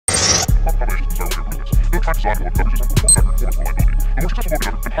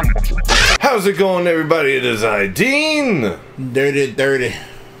How's it going, everybody? It is I, Deen. Dirty.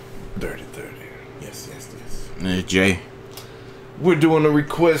 Yes. It's Jay. We're doing a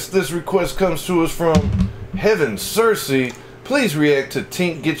request. This request comes to us from Heaven Cersei. Please react to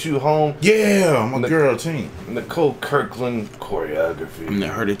Tink Get You Home. Yeah, my girl Tink. Nicole Kirkland choreography. I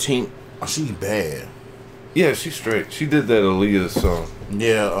heard of Tink. Oh, she's bad. Yeah, she's straight. She did that Aaliyah song.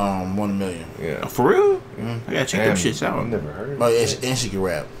 Yeah, 1 million. Yeah. Oh, for real? I gotta check them shits out. I never heard of Oh, it. and she can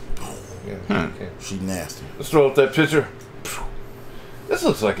rap. Yeah, okay. She nasty. Let's throw up that picture. This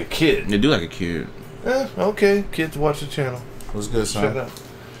looks like a kid. They do like a kid. Okay. Kids watch the channel. What's good, son? Check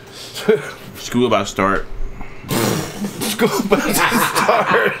it out. School about to start. School about to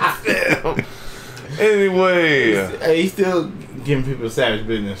start. Damn. Anyway. Hey, he's still giving people savage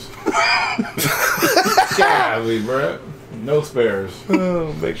business. Golly, bro. No spares.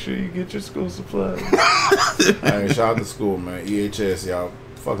 Oh, make sure you get your school supplies. Hey, shout out to school, man. EHS, y'all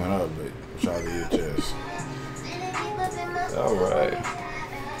fucking up, but shout out to EHS. All right.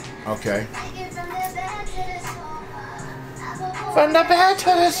 Okay. From the bed to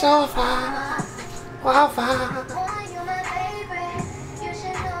the sofa.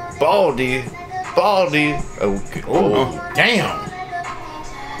 Baldy. Okay. Oh, damn.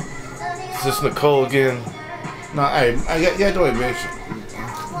 Is this Nicole again? No, hey, I got do it, bitch.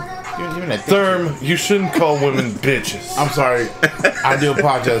 Give me that Thurm, you shouldn't call women bitches. I'm sorry. I do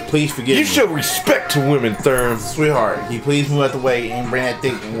apologize. Please forgive me. You show respect to women, Thurm. Sweetheart, can you please move out the way and bring that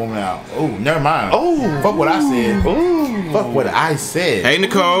thick woman out? Oh, never mind. Oh. Fuck what I said. Ooh. Fuck what I said. Hey,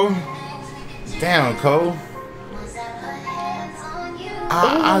 Nicole. Damn, Cole.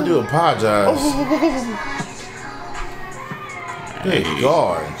 I do apologize. Good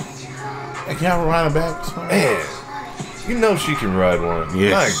God. Hey, can y'all ride it back? Man, you know she can ride one.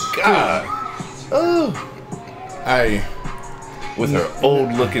 Yes. My God. Oh. Hey, With her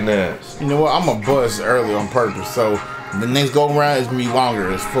old looking ass. you know what? I'm gonna buzz early on purpose, so the next go around is gonna be longer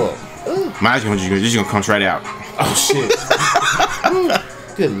as fuck. Mine's gonna just gonna come right out. Oh shit.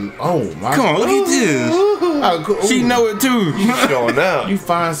 Good. Oh my. Come on, look at this. Oh, cool. She know it too. She's going out. You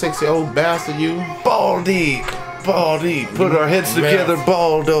fine, sexy old bastard, you. Baldy. Put our heads together,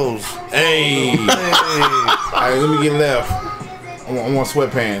 baldos. Hey. Hey. Alright, let me get left. I want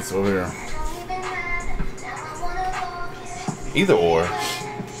sweatpants over here. Either or.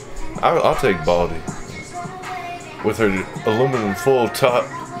 I'll take Baldy. With her aluminum full top.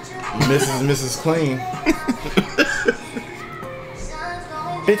 Mrs. Clean.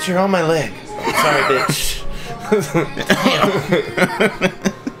 Bitch, you're on my leg. Sorry, bitch.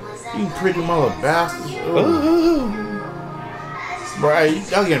 You pretty mother bastard. Bro,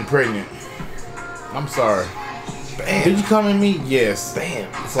 y'all getting pregnant. I'm sorry. Bam. Did you come at me? Yes.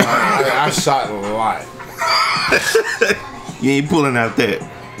 Bam. So I shot a lot. You ain't pulling out that.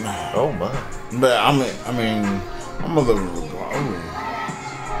 Oh my. But I'm a little.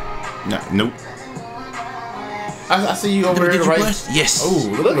 Nah, nope. I see you over there to the right. Yes. Oh,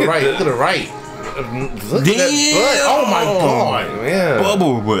 look at the right. Look at the right. Look Damn. at that butt. Oh my God. Yeah.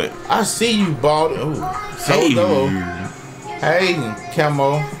 Bubble butt. I see you, bald. Oh, so Hey. low. Hey,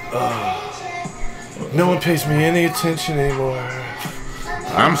 Camo. No one pays me any attention anymore.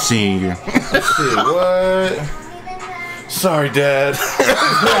 I'm seeing you. Shit, what? Sorry, Dad.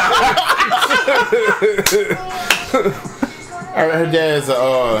 Her dad's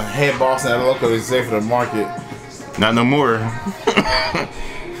a head boss in a local executive market. Not no more.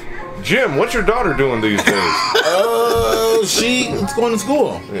 Jim, what's your daughter doing these days? She's going to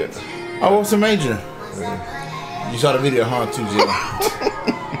school. Yeah. Oh, what's her major? You saw the video, huh, too, Jim?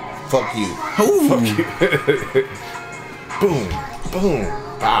 Fuck you. Boom.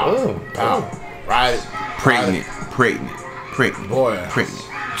 Pow. Oh, Pow. Right. Pregnant. Boy. Pregnant.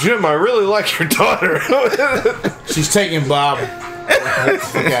 Jim, I really like your daughter. She's taking Bob.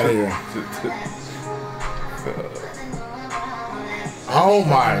 Fuck out of here. Oh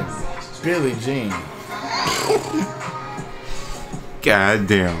my Billie Jean. God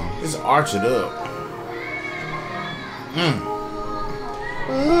damn. Just arch it up.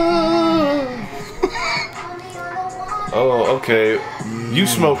 Oh, okay. You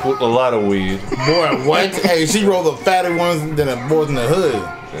smoke a lot of weed. Boy, what? Hey, she rolled the fatter ones than the boys in the hood.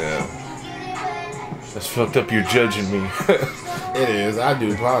 Yeah. That's fucked up. You're judging me. It is. I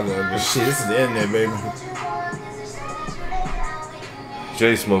do apologize, but shit, this is the internet, baby.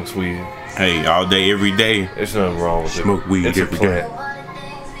 Jay smokes weed. Hey, all day, every day. There's nothing wrong with it. Smoke weed It's a every day.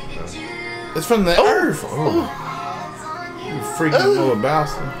 plant. It's from the earth. Oh. You freaking little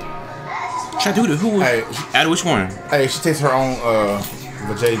bastard. Should I do the who? Hey, Out of which one? Hey, she takes her own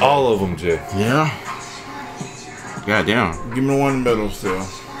vajayjay. All of them, Jay. Yeah. Goddamn. Give me the one in the middle still.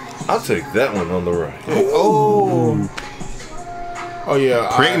 I'll take that one on the right. Oh. Oh yeah.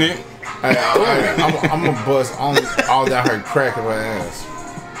 Pregnant. I'm gonna bust all that her crack of her ass.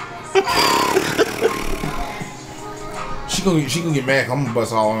 She gonna get mad. I'm gonna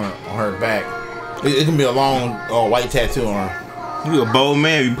bust all on her back. It can be a long white tattoo on her. You a bold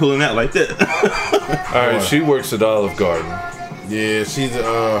man. You pulling out like that. All right, she works at Olive Garden. Yeah, she's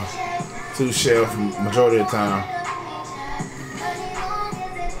a sous chef majority of the time.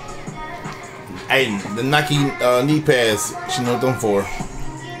 Hey, the Nike knee pads, she knows them for.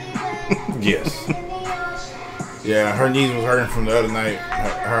 Yes. Yeah, her knees was hurting from the other night.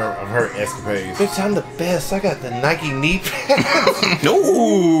 Her escapades. Bitch, I'm the best. I got the Nike knee pads.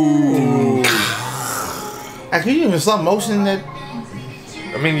 No. Can you even stop motion in that?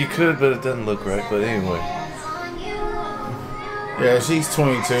 I mean, you could, but it doesn't look right. But anyway. Yeah, she's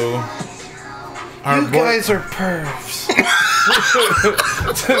 22. You guys are pervs.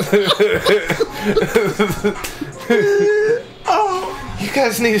 You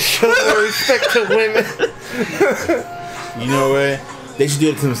guys need to show more respect to women. You know what? They should do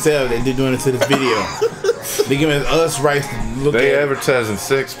it to themselves. They're doing it to this video. They're giving us rights to look They at. advertising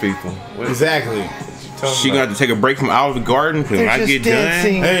sex people. What Exactly. She gonna have to take a break from Olive Garden when I get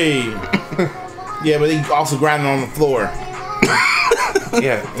dancing. done. Hey. Yeah, but they also grinding on the floor.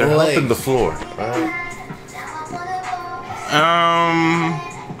 Yeah, they're Legs. humping the floor. Alright.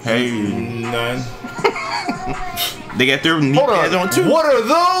 Hey, None. they got their knee Hold pads on too. What are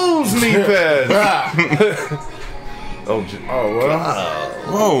those knee pads? Oh, Oh, well.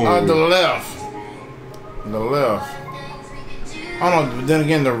 Whoa. On the left. The left. I don't know, but then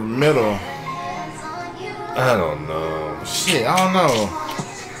again, the middle. I don't know. Shit, I don't know.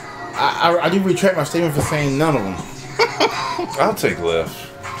 I do retract my statement for saying none of them. I'll take left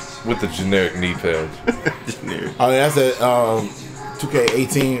with the generic knee pads. Oh, that's that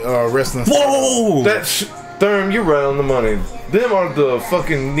 2K18 wrestling. Whoa. That's Thurm, you're right on the money. Them are the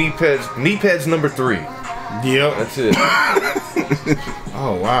fucking knee pads. Knee pads number 3. Yep. That's it.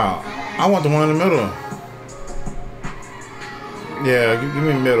 Oh, wow. I want the one in the middle. Yeah, give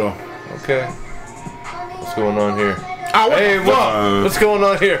me the middle. Okay. What's going on here? Oh, what Hey, the fuck? what's going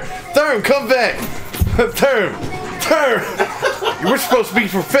on here? Thurm, come back. Thurm. We're supposed to be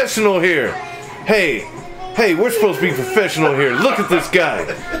professional here. Hey, we're supposed to be professional here. Look at this guy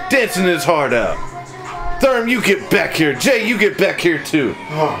dancing his heart out. Thurm, you get back here. Jay, you get back here too.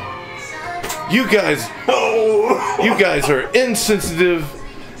 You guys are insensitive,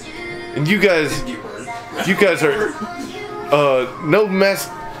 and you guys are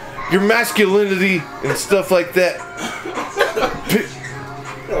your masculinity and stuff like that.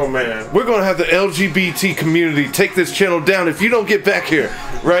 Oh, man. We're gonna have the LGBT community take this channel down if you don't get back here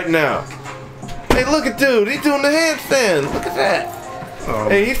right now. Hey, look at dude, he's doing the handstand. Look at that.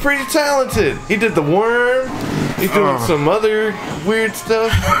 Hey, he's pretty talented. He did the worm. He's doing some other weird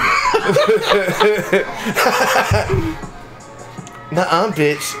stuff. Nuh-uh,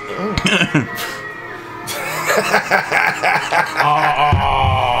 bitch.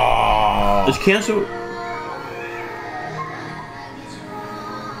 It's canceled.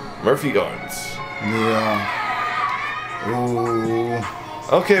 Murphy Gardens. Yeah. Ooh.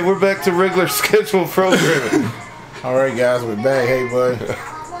 Okay, we're back to regular scheduled programming. All right, guys, we're back. Hey, bud.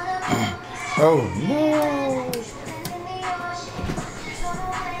 Oh, no.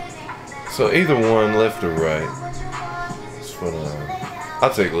 So either one, left or right. That's what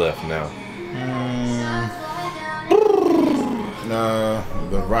I'll take left now. No,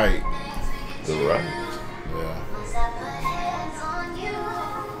 the right. The right. Yeah.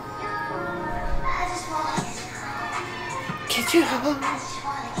 Get you home.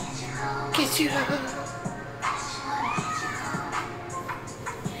 Get you home.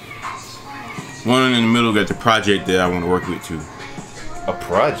 One in the middle got the project that I want to work with too. A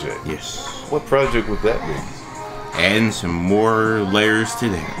project? Yes. What project would that be? Adding some more layers to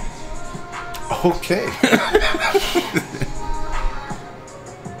that. Okay.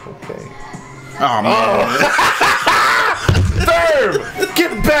 Okay. Oh man. Thurm!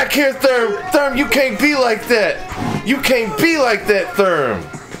 Get back here, Thurm! Thurm, you can't be like that! You can't be like that, Thurm!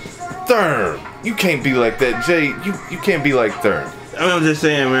 Thurm! You can't be like that, Jay. You can't be like Thurm. I'm just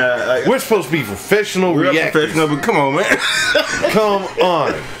saying, man. Like, We're supposed to be professional we're reactors. professional, but come on, man. Come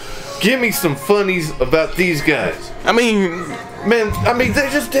on. Give me some funnies about these guys. I mean, they're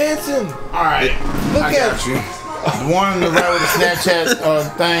just dancing. All right. Look I at got you. The one on the right with the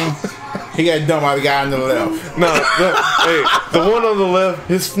Snapchat thing, he got dumped by the guy on the left. No, hey, the one on the left,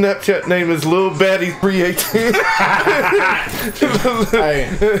 his Snapchat name is Lil Batty 318. Hey,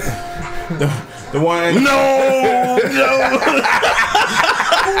 The one. No.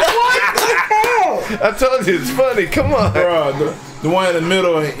 I told you it's funny. Come on, Bro, the one in the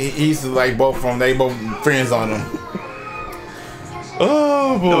middle, he used to like both of them. They both friends on him.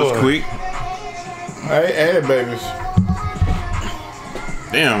 Oh boy, That was quick. Hey, babies.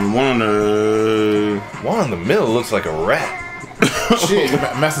 Damn, one in the middle looks like a rat. Shit,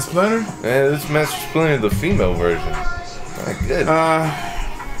 Master Splinter? Yeah, this Master Splinter, the female version. My goodness.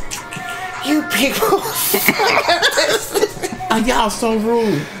 You people. Y'all so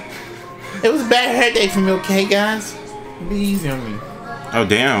rude. It was a bad hair day for me, okay, guys? Be easy on me. Oh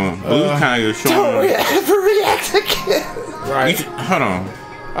damn, Blue kind of showing. Don't ever react again. Right. Hold on.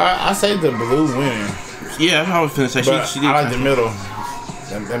 I say the blue winning. Yeah, I was finna say But she did. I like the middle.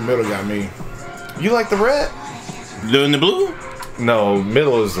 That middle got me. You like the rat? In the blue? No,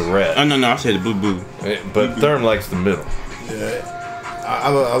 middle is the rat. Oh no, I said the blue. But Thurm likes the middle. Yeah. I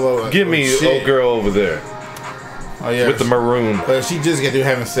love Give me old girl over there. Oh yeah. With the maroon. She just got through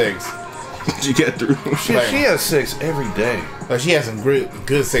having sex. She get through. She has sex every day. She has some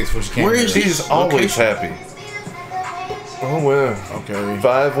good sex before she came. Where is she? She's always happy. Oh well. Okay.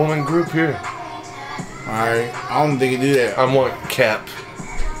 5-woman group here. Alright. I don't think you do that. I want Cap.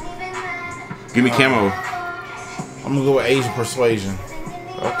 Give me camo. I'm gonna go with Asian persuasion.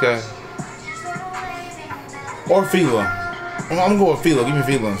 Okay. Or Philo. I'm gonna go with Philo. Give me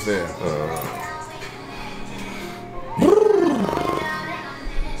Philo instead.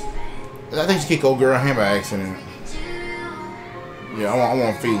 I think she kicked old girl hand by accident. Yeah, I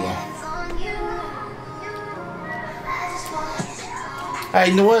want Philo. Hey,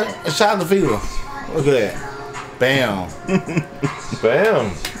 you know what? A shout out to Philo. Look at that. Bam.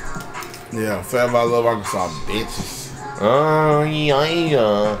 Bam. Yeah, Forever I Love Arkansas, bitches. Oh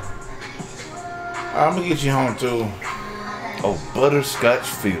yeah. I'm gonna get you home too. Oh, butterscotch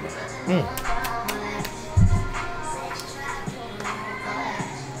feeling.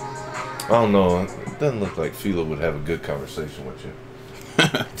 I don't know. It doesn't look like Philo would have a good conversation with you.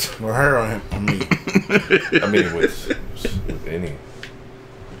 With her on me. I mean, with any.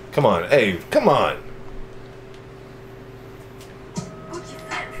 Come on, hey, come on.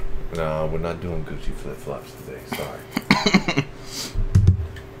 No, we're not doing Gucci flip flops today. Sorry.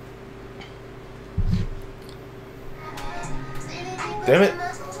 Damn it.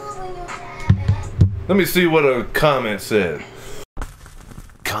 Let me see what a comment said.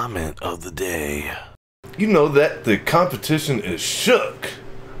 Comment of the day. You know that the competition is shook.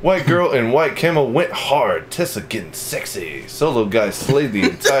 White girl and white camo went hard. Tessa getting sexy. Solo guy slayed the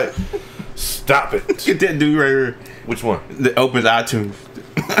entire. Stop it. Get that dude right here. Which one? That opens iTunes.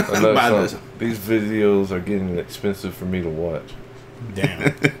 These videos are getting expensive for me to watch.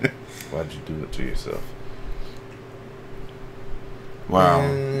 Damn. Why'd you do it to yourself? Wow.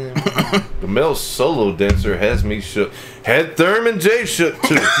 The male solo dancer has me shook. Had Thurm and Jay shook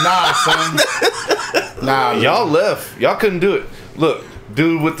too. Nah, son. Nah, Y'all left. Y'all couldn't do it. Look,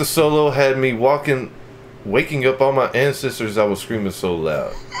 dude with the solo had me waking up all my ancestors. I was screaming so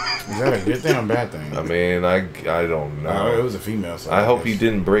loud. Is that a good thing or a bad thing? I mean, I don't know. It was a female. So I hope he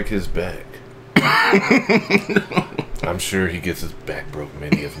didn't break his back. I'm sure he gets his back broke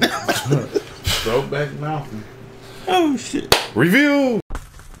many of them. Broke back mouth. Oh shit. Review.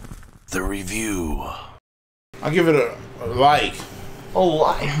 The review. I'll give it a like. A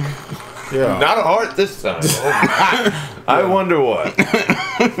like. Yeah. Not a heart this time. Oh, I wonder what.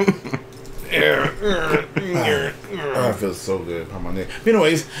 That feels so good on my neck. But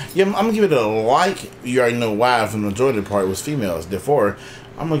anyways, yeah, I'm gonna give it a like. You already know why. From the majority of the part was females. Therefore,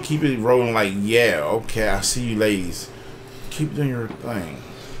 I'm gonna keep it rolling. Like, yeah, okay, I see you, ladies. Keep doing your thing.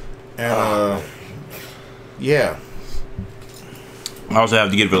 And yeah. I also have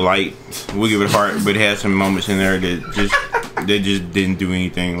to give it a light. We'll give it a heart, but it has some moments in there that just didn't do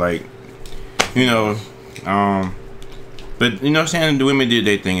anything. Like, you know, but you know what I'm saying, the women did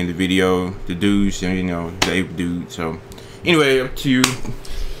their thing in the video. The dudes, you know, they dude. So anyway, up to you.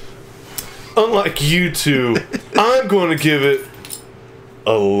 Unlike you two, I'm going to give it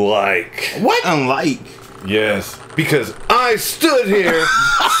a like. What? Unlike? Yes, because I stood here,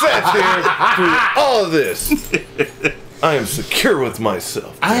 sat here through all of this. I am secure with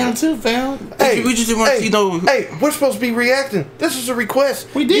myself. I am too, fam. Hey, we just didn't want, hey, you know. Hey, we're supposed to be reacting. This is a request.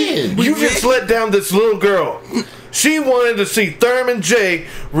 We did. You just let down this little girl. She wanted to see Thurm and Jay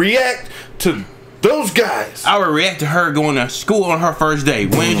react to those guys. I would react to her going to school on her first day.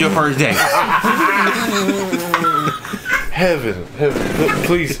 When's your first day? Heaven,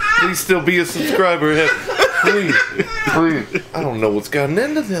 please still be a subscriber. Heaven. Please. I don't know what's gotten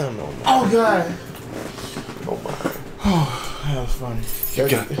into them. Oh God. Oh my. Oh, that was was funny.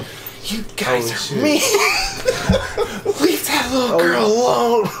 You guys are shit. mean. Leave that little girl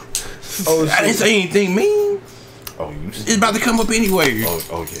alone. Oh, I didn't say anything mean. Oh, you just. It's about to come up anyway.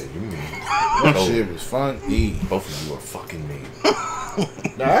 Oh yeah, you mean. That shit was funny. Both of you are fucking mean.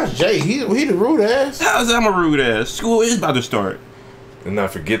 Nah, that's Jay. He the rude ass. How's that a rude ass? School is about to start. And I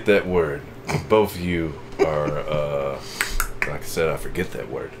forget that word. Both of you are, like I said, I forget that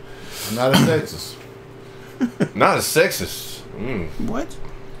word. I'm not a sexist. Not a sexist. What?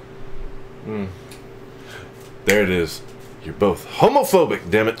 There it is. You're both homophobic,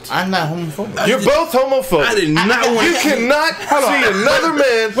 damn it. I'm not homophobic. You're both homophobic. I did not want You cannot see another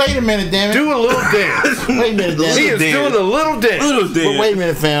man Wait a minute, damn it. do a little dance. Wait a minute, damn He it. is dance. doing a little dance. Little But dance. wait a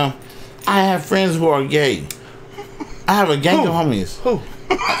minute, fam. I have friends who are gay. I have a gang of homies. Who?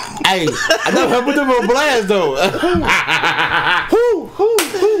 Hey, I never put them on blast though.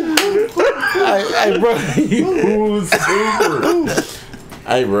 Hey, bro. You super.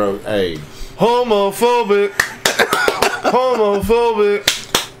 Hey, bro. Hey. Homophobic. Homophobic.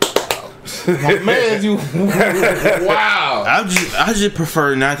 My man, you. Wow. I just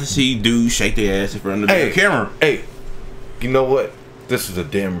prefer not to see dudes shake their ass in front of the camera. Hey, you know what? This is a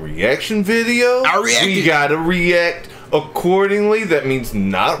damn reaction video. I reacted. We gotta react accordingly. That means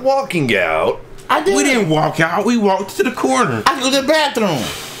not walking out. I did. We didn't walk out. We walked to the corner. I go to the bathroom.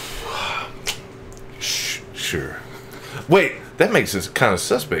 Sure. Wait, that makes us kind of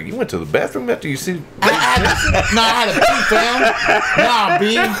suspect. You went to the bathroom after you see. I had to pee, fam. Nah,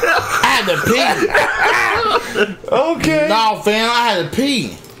 B. I had to pee. Okay. Nah, fam. I had to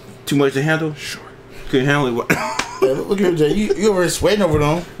pee. Too much to handle? Sure. Couldn't handle it. Yeah, look here, Jay. You over here sweating over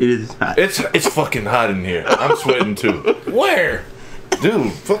them. It is hot. It's fucking hot in here. I'm sweating too. Where?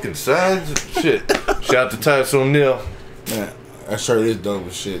 Dude, fucking sides. Shit. Shout out to Titus O'Neil. Man, that shirt is dope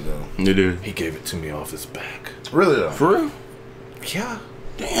as shit, though. It is. He gave it to me off his back. Really, though? For real? Yeah.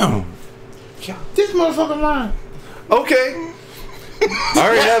 Damn. Yeah. This motherfucker lying. Okay. I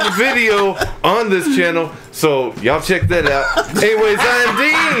already have a video on this channel, so y'all check that out. Anyways, I am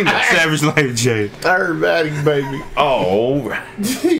Dean. Savage Life J. Everybody, baby. Oh.